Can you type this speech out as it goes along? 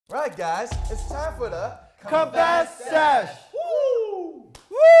Right, guys, it's time for the Confess Sesh. Woo!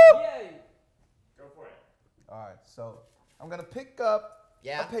 Woo! Yay! Go for it. All right, so I'm gonna pick up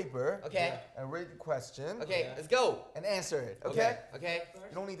Yeah. a paper Okay. and read the question Okay, let's go. and answer it. Okay? Okay.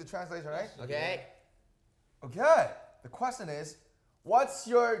 You don't need the translation, right? Okay. Okay. The question is, what's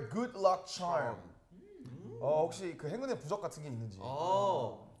your good luck charm? 혹시 그 행운의 부적 같은 게 있는지?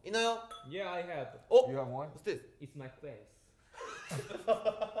 Oh. 있나요? Yeah, I have. Oh. You have one? What's this? It's my face.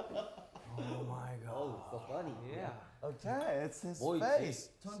 Oh my god. Oh, so funny. Yeah. Okay, it's his 뭐 있지? face.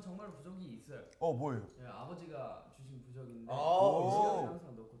 전 정말 부적이 있어요. 뭐예요? 네, 아버지가 주신 부적인데 오.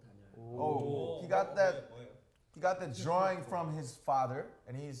 항상 넣고 다녀요. Oh, he got that drawing from his father,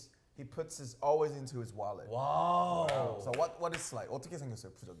 and he puts his always into his wallet. Wow. So what is like? 어떻게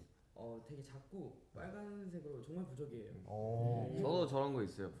생겼어요 부적이? 되게 작고 빨간색으로 정말 부적이에요. 오. 저도 저런 거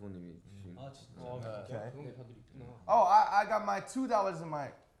있어요, 부모님이 주신. 아 진짜. Okay. 그런 게 다들 있구나. Oh, I got my $2 in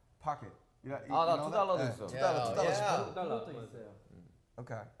my pocket. You 나 know $2도 that? 있어. $2 Yeah. 그것도 있어요.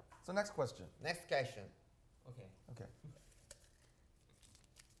 Okay. So next question. Next question. 오케이. Okay.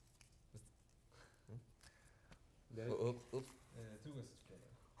 Oops. 네, 들고 있을게요.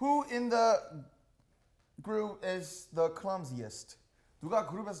 Who in the group is the clumsiest? 누가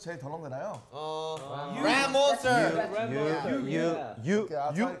그룹에서 제일 덜렁대나요? Ram Monster.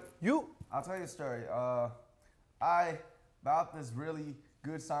 I'll tell you a story. I bought this really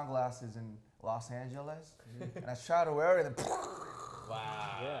good sunglasses in Los Angeles, and I tried to wear it, and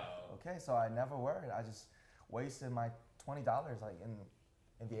Wow. Yeah. okay, so I never wear it. I just wasted my $20 like in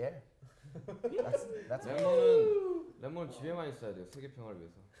the air. That's 레몬은 집에만 있어야 돼요, 세계 평화를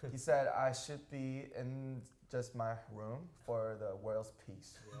위해서. He said I should be in just my room for the world's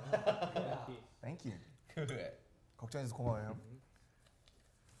peace. Thank you. Good. 걱정해서 고마워요.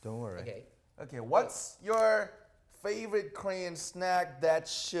 Don't worry. Okay. Okay, what's your favorite Korean snack that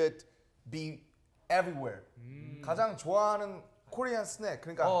should be everywhere? 가장 좋아하는 코리안 스낵.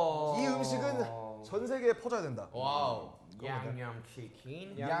 그러니까 이 음식은 전 세계에 퍼져야 된다. Wow. 양념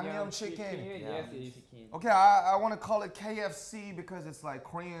치킨. 양념 chicken. Yes, it's chicken. Okay, I want to call it KFC because it's like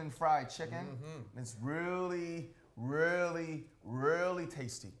Korean fried chicken. It's really, really, really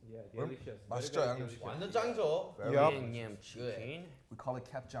tasty. Yeah, delicious. 맛있죠, Very, very 양념 delicious. 완전 짱이죠. 양념 치킨. We call it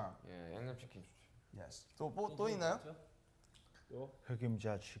kapjang. 예, 양념 치킨 좋죠. Yes. 또 있나요?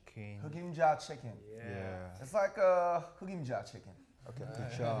 흑임자 치킨. 흑임자 chicken. Yeah. It's like a 흑임자 chicken. Okay.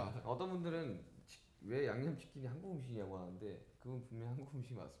 그쵸. 어떤 분들은 왜 양념 치킨이 한국 음식이냐고 하는데 그건 분명 한국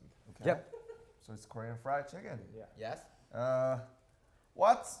음식이 맞습니다. Okay. Yep. So it's Korean fried chicken. Yes.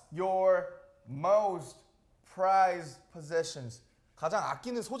 What's your most prized possessions? 가장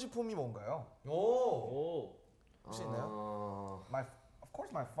아끼는 소지품이 뭔가요? 오. 오. 혹시 있나요? Of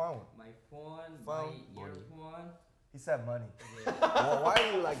course, my phone. My phone, Phone. my earphone. He said money. Well, why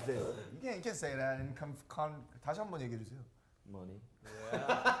are you like this? You can't say that. And 다시 한번 얘기해 주세요. Money.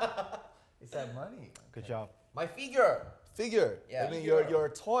 He said money. Good job. My figure. Figure. Yeah. I mean your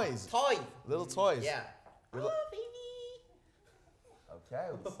toys. Toy. Little toys. Yeah. Little- Oh, baby. Okay,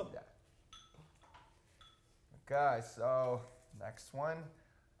 we see that. Okay, so next one.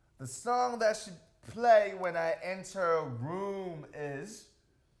 The song that should play when I enter a room is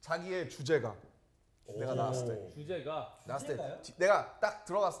자기의 주제가. 내가 나왔을 때. 주제가 나왔을 때 내가 딱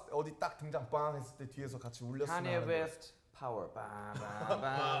들어갔을 때 어디 딱 등장 빵 했을 때 뒤에서 같이 울렸으면 Kanye 하는 거야. West Power.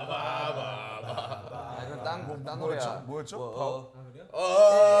 이건 딴 노래야. 뭐였죠? 뭐, 아 그래요?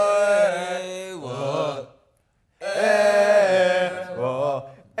 어이 워.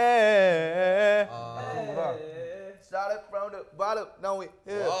 그런구나. Started from the bottom, now we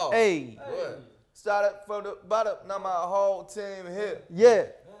here. Wow. Hey. Good. Started from the bottom, now my whole team here. Yeah.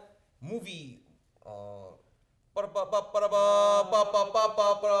 Movie.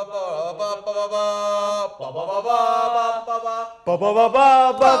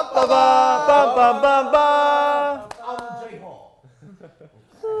 빠바바바바바바바바바바바.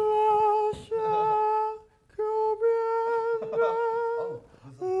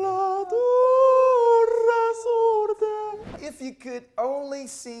 If you could only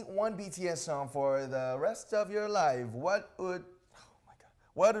sing one BTS song for the rest of your life, what would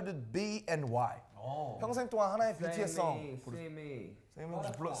it be and why? 평생 동안 하나의 BTS song Save me.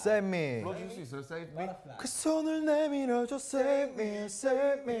 Save me. 불러줄 수 있어요? Save me? 그 손을 내밀어줘. Save me,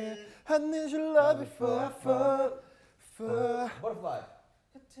 save me. I need your love before I fall. Butterfly.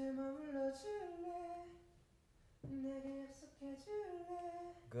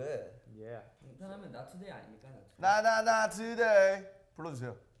 Good. Yeah. 간단하면 Not Today 아닙니까? 나 today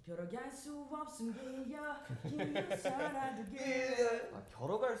불러주세요. 별어갈 수 없음 게야 힘든 사람들게 아,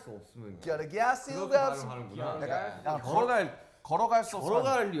 걸어갈 수 없으면. Gotta get 그렇게 you up. 발음하는구나. 약간 걸어갈 걸어갈 수 없어.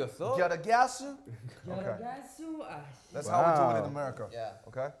 걸어갈 리였어? 기아라가수? Okay. 야수 아. That's how we do it in Wow. America. Yeah.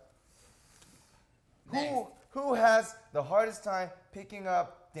 Okay. Who has the hardest time picking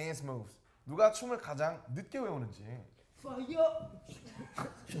up dance moves? 누가 춤을 가장 늦게 외우는지. 파이어.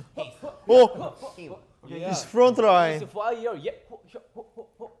 오! He's front line. It's fire. Yeah.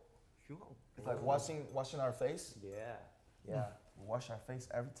 It's like washing our face. Yeah. Yeah, we wash our face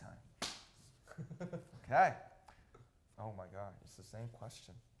every time. Okay. Oh my God, it's the same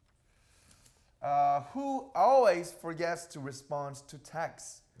question. Who always forgets to respond to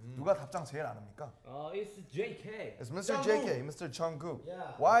texts? 누가 답장 제일 안 합니까? It's JK. It's Mr. JK, Mr. Jungkook.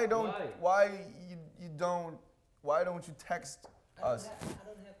 Yeah. Why don't Why? why don't you text us? I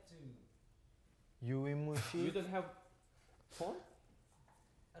don't have to. 유인무 You 씨. don't have phone?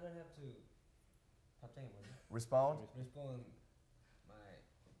 I don't have to. 답장이 뭐지? Respond? Respond my.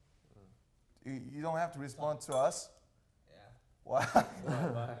 You don't have to respond to us? Yeah. Why?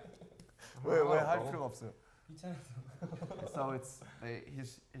 왜할 필요가 없어요? 귀찮아서. So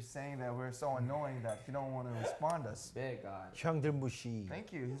he's saying that we're so annoying that he don't want to respond us. Bad guy. 형들 무시.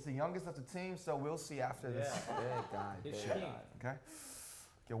 Thank you. He's the youngest of the team, so we'll see after this. Bad guy. It's Bad king. guy. Okay.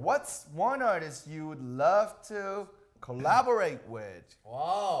 Okay. What's one artist you would love to collaborate with?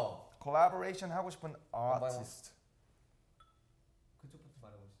 와우. Collaboration 하고 싶은 artist. 그쪽부터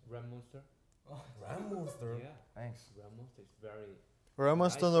말하고 있어. Ram Monster. 람몬스터. Yeah. Thanks. Ram Monster is very.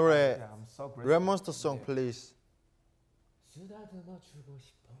 레몬스터 Nice. 노래. Yeah, I'm so grateful. 레몬스터 song please. 쓰다듬어 주고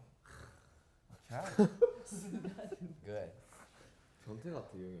싶어. Okay. Good. 전태 같아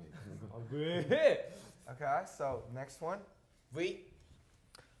이 형이. 왜? Okay. So next one. V.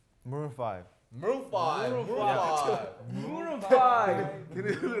 Maroon 5. Maroon 5. Maroon Maroon 5. Maroon 5. Can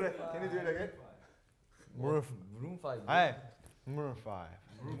you do it? Can you do it again? Maroon 5. 아이, Maroon 5.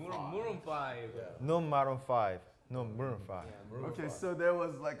 Maroon 5. No Maroon 5. No Maroon 5. Yeah, Maroon Okay. 5. So there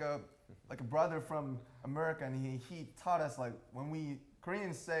was like a brother from America, and he taught us like when we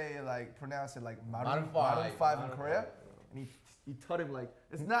Koreans say like pronounce it like Maroon 5 in Korea, and he taught him like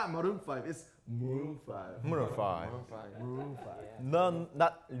it's not Maroon 5, it's Maroon 5. Maroon 5. Maroon 5. No,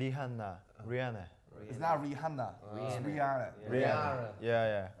 not Rihanna. Rihanna. It's not Rihanna. It's Rihanna. Rihanna.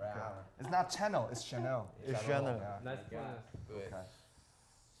 Yeah. Rihanna. It's not Channel. It's Chanel. It's Chanel. Yeah. Nice pronounce. Good. Okay.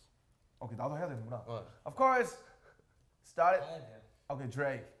 Okay, 나도 해야 되는구나. 어. Of course. Started. 해야 돼요. Okay,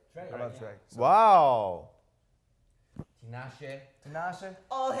 Drake. Drake. I love Drake. So, Wow. 디나쉐. Tinashe.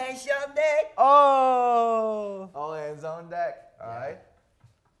 All hands on deck. Oh. All hands on deck. All right.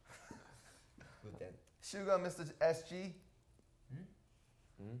 Good then. Suga, Mr. SG.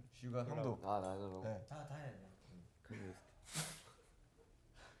 슈가. 형도. 아 나도. 네. 다 해야 돼요.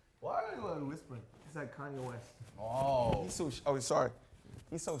 Why are you whispering? It's like Kanye West. 오. He's so sorry.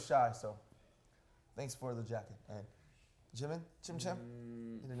 He's so shy. So, thanks for the jacket. And Jimin, Chim Chim,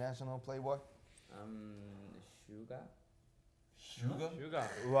 international playboy. Sugar. 슈가? Sugar.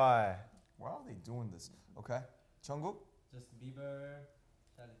 Why? Why are they doing this? Okay. Jungkook. Justin Bieber,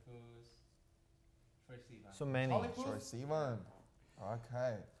 Charlie Puth, Troye Sivan. So many. Troye Sivan.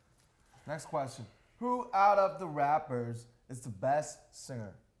 Okay. Next question. Who out of the rappers is the best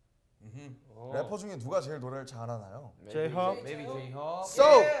singer? 래퍼 중에 누가 제일 노래를 잘하나요? J-Hope. Maybe J-Hope. So,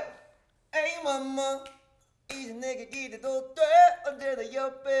 에이 맘마 이제 내게 기대도 돼 언제나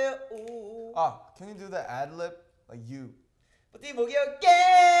옆에 오. can you do the ad lib like you? 버티 목욕게.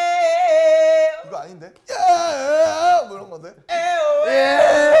 이거 아닌데? Yeah! 뭐 이런 건데?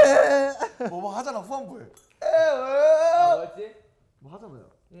 뭐 하잖아 후반부에. 뭐지? 뭐 하잖아요.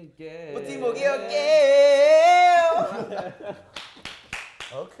 버티 목욕게.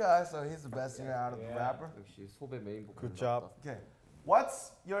 Okay, so he's the best singer out of the rapper. 역시 소배 메인 보컬. Good job. Okay.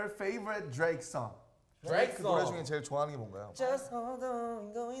 What's your favorite Drake song? Drake 그 노래 song. 중에 제일 좋아하는 게 뭔가요? Just hold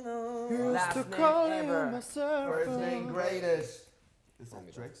on, going on. Used to call you myself. First name greatest. Is that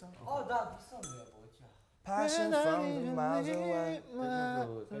Drake song? 나 비싼데요, 뭐지? Passion from the miles away.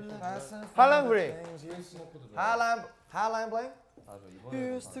 Passion from Highline the Bling. things you see. Highline Bling? 맞아 You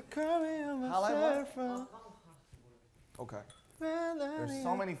이번에. used to call me Highline myself. Okay. There's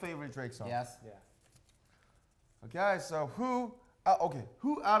so many favorite Drake songs. Yes. Okay, so who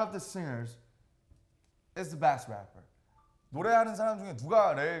out of the singers is the best rapper? 노래하는 사람 중에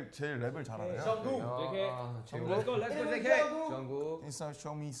누가 제일 랩을 잘하나요? JK. Let's go. Let's go. JK. 정국.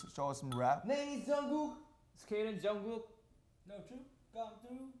 Can you show us some rap? Name is 정국. Skaten Jungkook. No true, come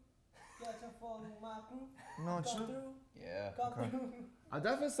through. Catch up on my crew. No, Come true. through, Yeah. come through. I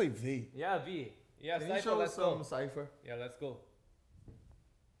definitely say V. Yeah, V. Yeah, Can you Cypher. show Let's us some go. cipher? Yeah, let's go.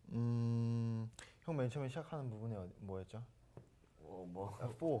 형 맨 처음에 시작하는 부분이 뭐였죠? 뭐.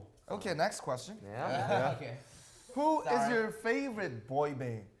 4. Okay, next question. 네. Okay. Who is your favorite boy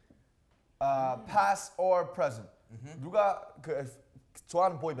band? Past or present? 누가 그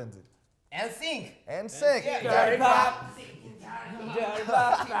좋아하는 boy band? NSYNC. NSYNC. Dirty Pop.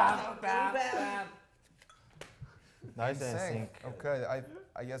 Nice and sync. Okay,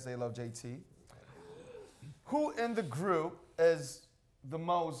 I guess they love JT. Who in the group is the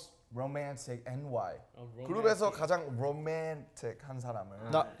most romantic and why? 그룹에서 가장 romantic한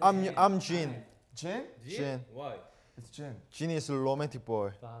사람을. 나 I'm Jin. Jin? Jin. Why? It's Jin. Jin is a romantic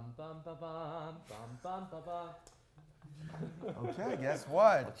boy. Okay, guess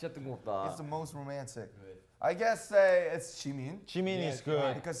what? 진짜 뜬금없다. He's the most romantic. I guess say it's Jimin Jimin is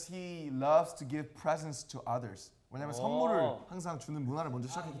good. because he loves to give presents to others. 왜냐면 선물을 항상 주는 문화를 먼저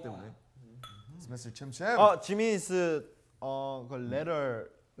시작했기 때문에. It's Mr. Chim Chim. Jimin is 그 letter.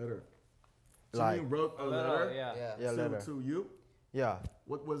 Like Jimin wrote a letter Yeah. yeah letter. to you. Yeah.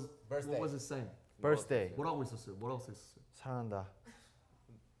 What was it saying? Birthday. 뭐라고 있었어요? 뭐라고 써있었어요? 사랑한다.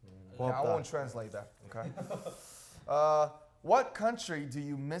 Okay, I won't translate that. Okay. What country do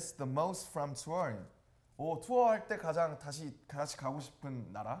you miss the most from touring? 투어할 때 가장 다시 가고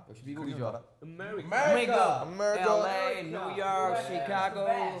싶은 나라? 역시 미국이죠. America. America. LA, New York, Chicago.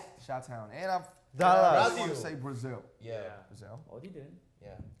 Chi-town. And I Dallas. want to say Brazil. Yeah. Brazil. 어디든.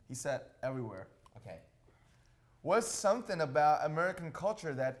 Yeah. He said everywhere. Okay. What's something about American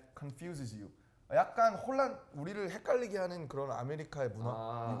culture that confuses you? 약간 우리를 헷갈리게 하는 그런 아메리카의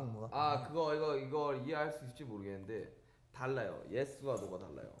문화, 미국 문화. 이거 이해할 수 있을지 모르겠는데 달라요. Yes와 No가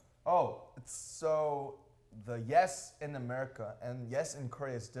달라요. Oh, so the yes in America and yes in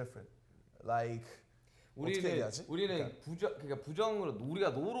Korea is different. Like 어떻게 얘기하지? 우리는 부정으로 우리가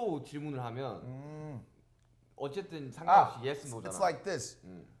no로 질문을 하면 어쨌든 상관없이 yes no잖아. It's like this.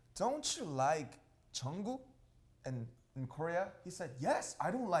 Don't you like Jungkook? And in Korea, he said, yes,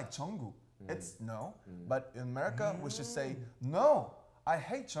 I don't like Jungkook. It's no. But in America, we should say, no, I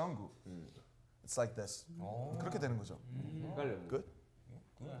hate Jungkook. It's like this. 그렇게 되는 거죠. 헷갈려. Good?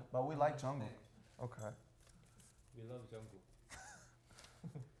 But we like Jungkook. Okay. We love Jungkook.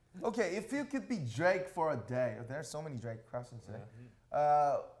 Okay, if you could be Drake for a day, there's so many Drake questions today.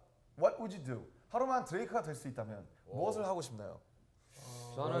 What would you do? 하루만 드레이크가 될 수 있다면 무엇을 하고 싶나요?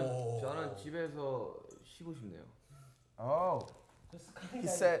 저는 집에서 쉬고 싶네요. Oh. He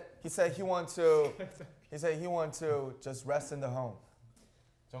said he want to just rest in the home.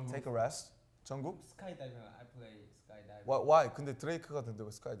 Take a rest. 정국? Skydiving. I play skydiving. Why? 근데 드레이크가 된다고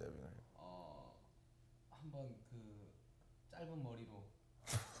스카이다이빙을 해요. 한번 그 짧은 머리로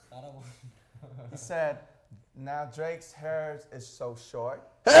날아보고. He said now Drake's hair is so short.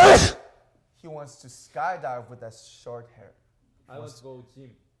 He wants to skydive with that short hair. I want to go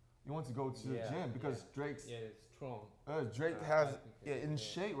gym. You want to go to the gym because Drake's strong. Drake has in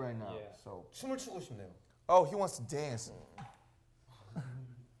shape right now. Yeah. So 춤을 추고 싶네요. oh, he wants to dance.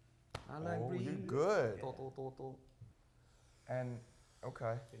 I like Oh, you're breathe. good. 또. And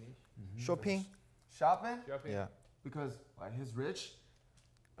okay, Shopping? shopping Yeah. because he's rich.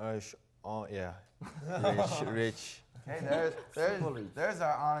 Yeah. Rich. Okay, there's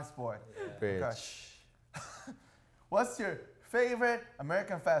our honest boy. Rich. What's your favorite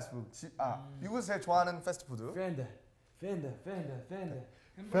American fast food? 미국에서 제일 좋아하는 패스트푸드. Fender.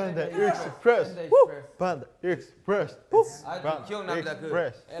 Panda Express. Panda Express. 기억납니다. 그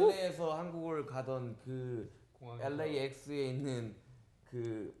Express. LA에서 한국을 가던 그 LAX에 있는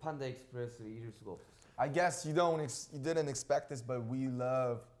그 판다 익스프레스를 잊을 수가 없었어요. I guess you didn't expect this, but we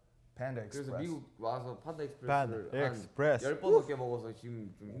love Panda Express. 그래서 미국 와서 판다 Panda 익스프레스를 한 Express. 10번 넘게 먹어서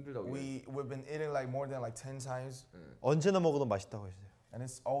지금 좀 힘들다고. We've been eating like more than like 10 times, 언제나 먹어도 맛있다고 했어요. and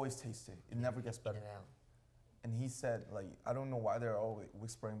it's always tasty. It never gets better. And he said like I don't know why they're always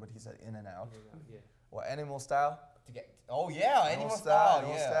whispering, but he said in and out. Or animal style. Animal style.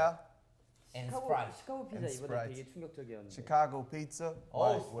 Animal Yeah. style. And Sprite. 시카고 피자 And 이번에 Sprite. 되게 충격적이었는데. Chicago pizza.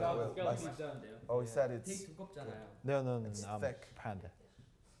 피자인데요. Oh, he said it's 되게 두껍잖아요. No, It's I'm thick. Panda.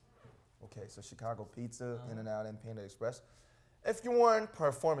 okay. So Chicago pizza, In and Out, and Panda Express. If you weren't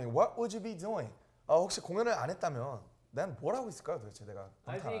performing, what would you be doing? 혹시 공연을 안 했다면 난 뭘 하고 있을까요, 도대체 내가?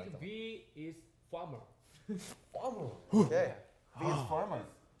 I think B is farmer. Okay. Be a farmer.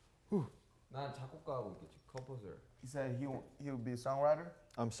 난 작곡가하고 있겠지. 컴포저. He said he would be a songwriter.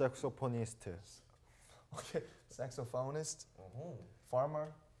 I'm saxophonist. Okay. Saxophonist.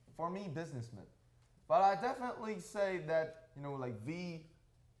 Farmer. For me, businessman. But I definitely say that like V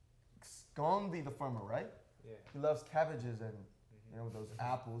gonna be the farmer, right? Yeah. He loves cabbages and those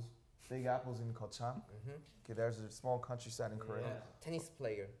apples, big apples in Kochang. Okay, there's a small countryside in Korea. Tennis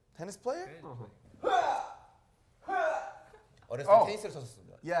player. Tennis player? 어렸을 때 테니스를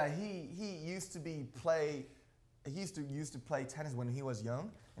쳤었습니다. Yeah, he used to play he used to play tennis when he was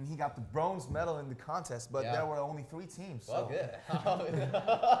young, and he got the bronze medal in the contest. But Yeah. there were only 3 teams. Well, So good.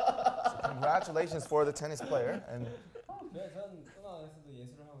 congratulations for the tennis player. And 네, 전 음악에서도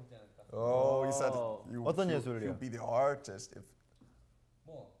예술을 하고 있지 않을까. oh, he said you 어떤 예술이요? you'll be the artist. If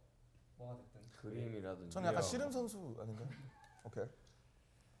뭐가 됐든. 그림이라든지. 저는 약간 씨름 선수 아닌가요? 오케이.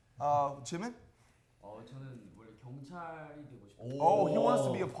 Jimin? 저는 원래 경찰이 되고 싶어요. Oh, he wants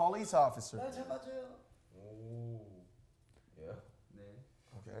to be a police officer. 날 잡아줘요. 오. Yeah. 네.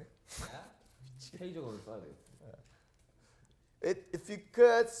 Okay. K적으로 써야 되겠다. If you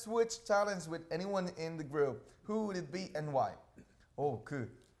could switch talents with anyone in the group, who would it be and why?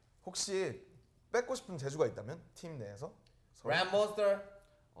 혹시 뺏고 싶은 재주가 있다면 팀 내에서? Ram Monster.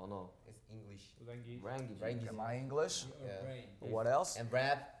 언어. It's English. Language. 랭귀지. Language. Am I English? Yeah. Brain. What else? And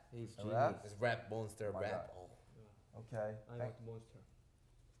rap. He's Rap? genius. It's Rap Monster. Oh my Rap. God. Oh. Okay. I want monster.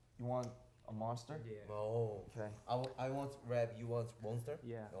 You want a monster? Yeah. No. Okay. I want rap. You want Monster?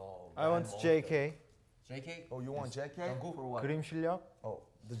 Yeah. Oh. I want Rap JK. JK. Oh, you want JK? For what? 그림 실력? Oh,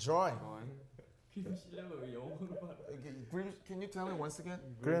 the drawing. 그림 실력을 왜 영어로 말해? Can you tell me once again?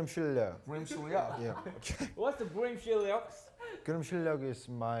 그림 실력. Grim 실력. Yeah. What's the brim shillocks? 그림 실력 is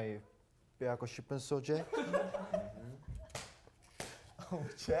my 빼앗고 싶은 소재.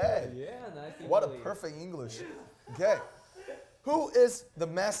 Okay. Yeah, nice. What a English. perfect English. Okay. Who is the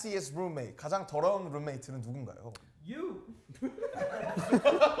messiest roommate? 가장 더러운 룸메이트는 누군가요? You.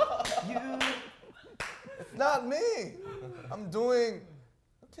 It's not me. I'm doing.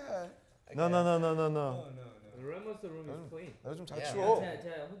 Okay. No. The Ramos room is clean. 나 요즘 잘 Yeah. 추워.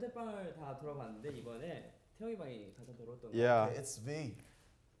 제가 호텔방을 다 돌아봤는데 이번에 태영이 방이 가장 더러웠던 거. Yeah. Okay, it's V.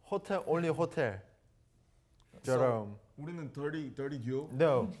 호텔 only 호텔. 저럼. 우리는 dirty duo.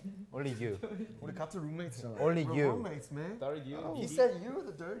 No. Only you. 우리 같은 룸메이트잖아. Only We're you. roommates, man. Third you. He said you're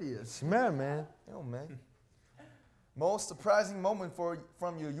the dirtiest. Smell man. Yo, man. Most surprising moment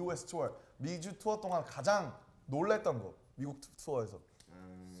from your US tour. 미주 투어 동안 가장 놀랬던 거. 미국 투어에서.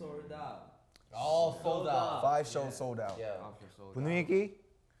 Sold out. Oh, sold out. 5 shows sold out. Yeah. After sold out. 분위기?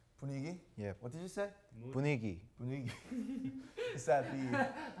 분위기? Yeah. What did you say? 분위기. 분위기. He said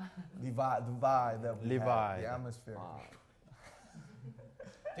the vibe that we had, the atmosphere.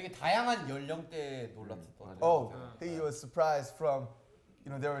 되게 다양한 연령대 놀랐었던. Oh, he was surprised from,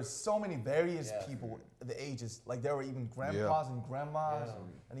 there were so many various Yeah. people, the ages. Like there were even grandpas and grandmas,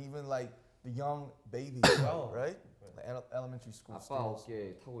 and even like the young babies, right? Like elementary school 아빠 students.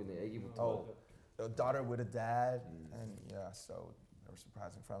 어깨에 타고 있는 애기부터. Oh, a daughter with a dad, and yeah, so they were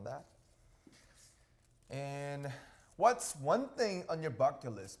surprising from that. And what's one thing on your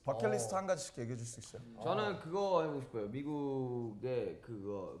bucket list? 버킷리스트 한 가지씩 얘기해 줄 수 있어요? 저는 그거 해보고 싶어요. 미국에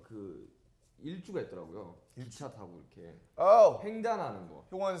그 일주가 있더라고요. 기차 타고 이렇게 Oh, 횡단하는 거.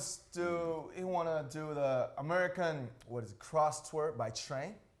 he wanna do the American cross tour by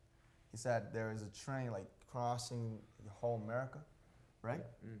train. He said there is a train like crossing the whole America, right?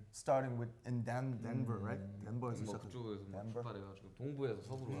 Starting with in Denver, right? Denver에서 뭐 시작해. 그쪽에서 뭐 Denver? 출발해가지고 동부에서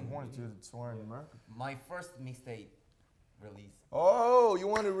서부로 He 가는 거. wanted to do the tour in America. My first mixtape release. Oh, you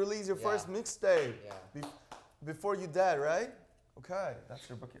want to release your Yeah. first mixtape Yeah. before you dead, right? Okay, that's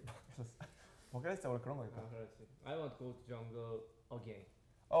your bucket list. 버킷리스트 원래 그런 거니까. 그렇지. I want to go to jungle again.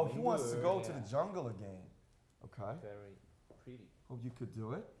 Oh, he wants to go to Yeah. the jungle again. Okay. Very pretty. Hope you could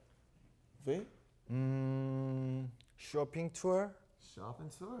do it. V? 쇼핑 투어? Shopping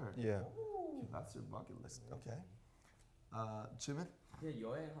tour. Yeah. Okay, that's your bucket list. Okay. Jimin? 그냥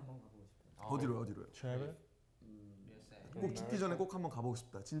여행 한번 가보고 싶어요. 어디로요? Travel? 꼭 죽기 전에 꼭 한번 가보고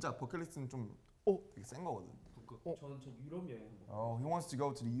싶다. 진짜 버킷리스트는 좀 되게 센 거거든. 저 유럽 여행 한번. Oh, he wants to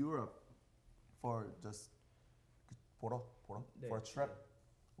go to the Europe for just 보러? 네. For a trip.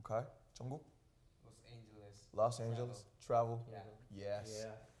 Okay. 전국? Los Angeles. Los Angeles. Travel. Yeah. Yes.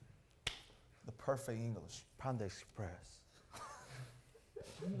 Yeah. The perfect English. Panda Express.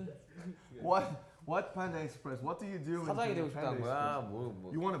 What Panda Express? What do you do? 사장이 in 되고 Panda 싶다는 거야. Express?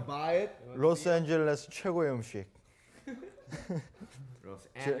 뭐 You want to buy it? 로스앤젤레스 최고의 음식.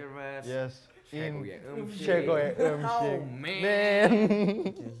 로스앤젤레스 Yes. 최고의 음식. 최고의 Oh, 음식. man.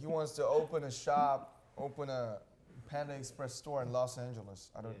 Okay, he wants to open a shop, open a Panda Express store in Los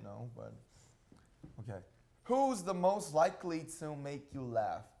Angeles. I don't know, but okay. Who's the most likely to make you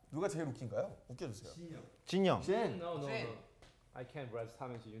laugh? 누가 제일 웃긴가요? 웃겨주세요. 진영. Jin. No. Jin. I can't rap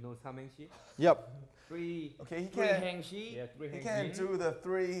삼행시. You know 삼행시? Yep. Three. Okay, he three can't. 행시. Yeah, three He 행시. can't do the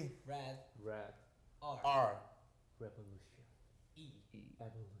three. Red. Rap. R. Revolution. E.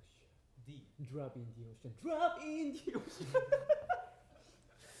 Evolution. D. Drop in the ocean. Drop in the ocean.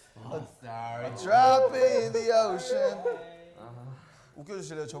 Oh, sorry. Drop in the ocean.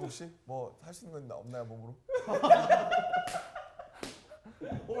 웃겨주실래요, 정욱 씨? 뭐 할 수 있는 건 없나요, 몸으로?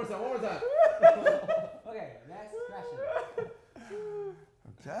 One more time. Okay, next question.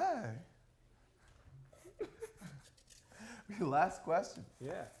 Okay. Last question.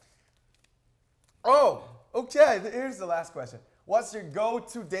 Yeah. Oh, okay. Here's the last question. What's your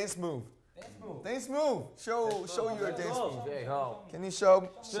go-to dance move? Dance move. Dance move. Show your dance move. Say ho. Can you show?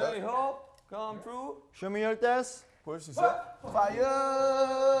 Say ho. Come through. Show me your dance. 보여줄 수 있어요? Fire.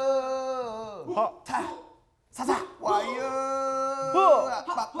 타. 사사. Fire.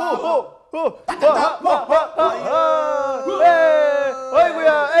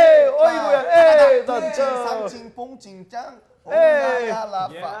 어이구야, 에이, 어이구야, 에이, 던져. 상징뽕징짱. Hey.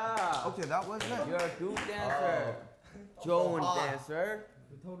 Yeah. Okay, that was it. You're a good dancer. 좋은 dancer.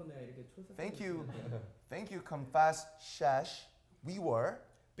 불타오르네 이렇게 초색. Thank you. Thank you, Confess Sesh. We were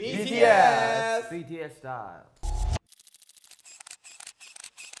BTS. BTS style.